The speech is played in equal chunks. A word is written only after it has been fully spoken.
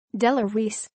Della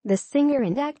Reese, the singer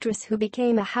and actress who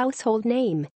became a household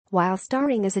name while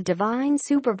starring as a divine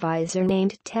supervisor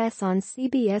named Tess on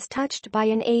CBS Touched by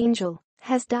an Angel,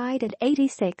 has died at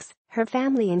 86, her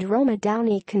family and Roma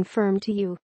Downey confirmed to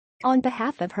you. On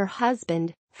behalf of her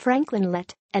husband, Franklin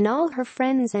Lett, and all her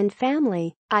friends and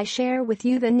family, I share with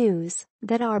you the news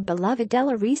that our beloved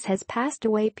Della Reese has passed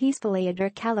away peacefully at her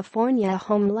California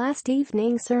home last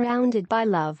evening, surrounded by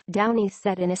love, Downey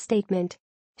said in a statement.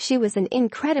 She was an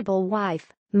incredible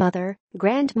wife, mother,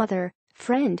 grandmother,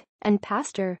 friend, and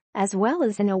pastor, as well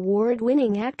as an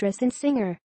award-winning actress and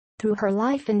singer. Through her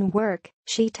life and work,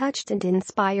 she touched and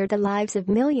inspired the lives of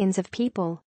millions of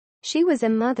people. She was a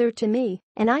mother to me,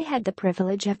 and I had the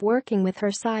privilege of working with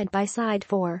her side by side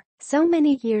for so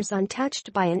many years on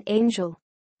Touched by an Angel.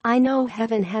 I know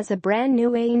heaven has a brand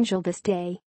new angel this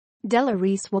day. Della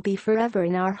Reese will be forever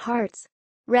in our hearts.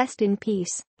 Rest in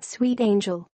peace, sweet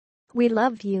angel. We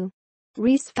love you.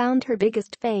 Reese found her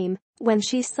biggest fame when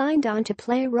she signed on to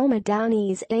play Roma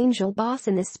Downey's angel boss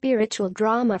in the spiritual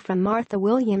drama from Martha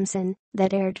Williamson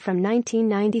that aired from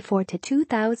 1994 to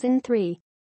 2003.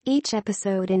 Each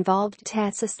episode involved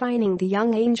Tess assigning the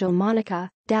young angel Monica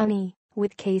Downey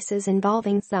with cases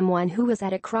involving someone who was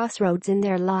at a crossroads in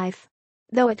their life.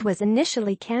 Though it was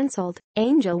initially cancelled,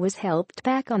 Angel was helped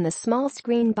back on the small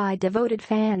screen by devoted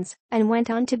fans and went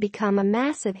on to become a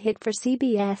massive hit for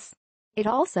CBS. It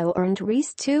also earned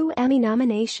Reese 2 Emmy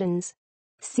nominations.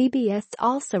 CBS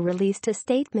also released a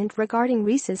statement regarding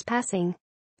Reese's passing.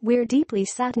 "We're deeply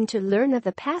saddened to learn of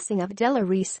the passing of Della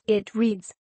Reese," it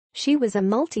reads. She was a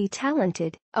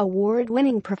multi-talented,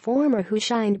 award-winning performer who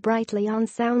shined brightly on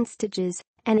sound stages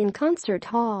and in concert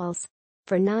halls.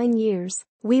 For 9 years,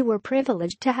 we were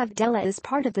privileged to have Della as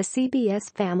part of the CBS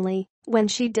family when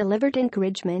she delivered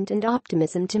encouragement and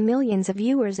optimism to millions of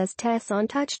viewers as Tess on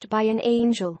Touched by an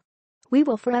Angel. We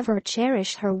will forever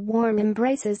cherish her warm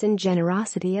embraces and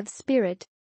generosity of spirit.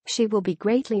 She will be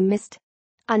greatly missed.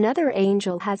 Another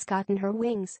angel has gotten her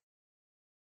wings.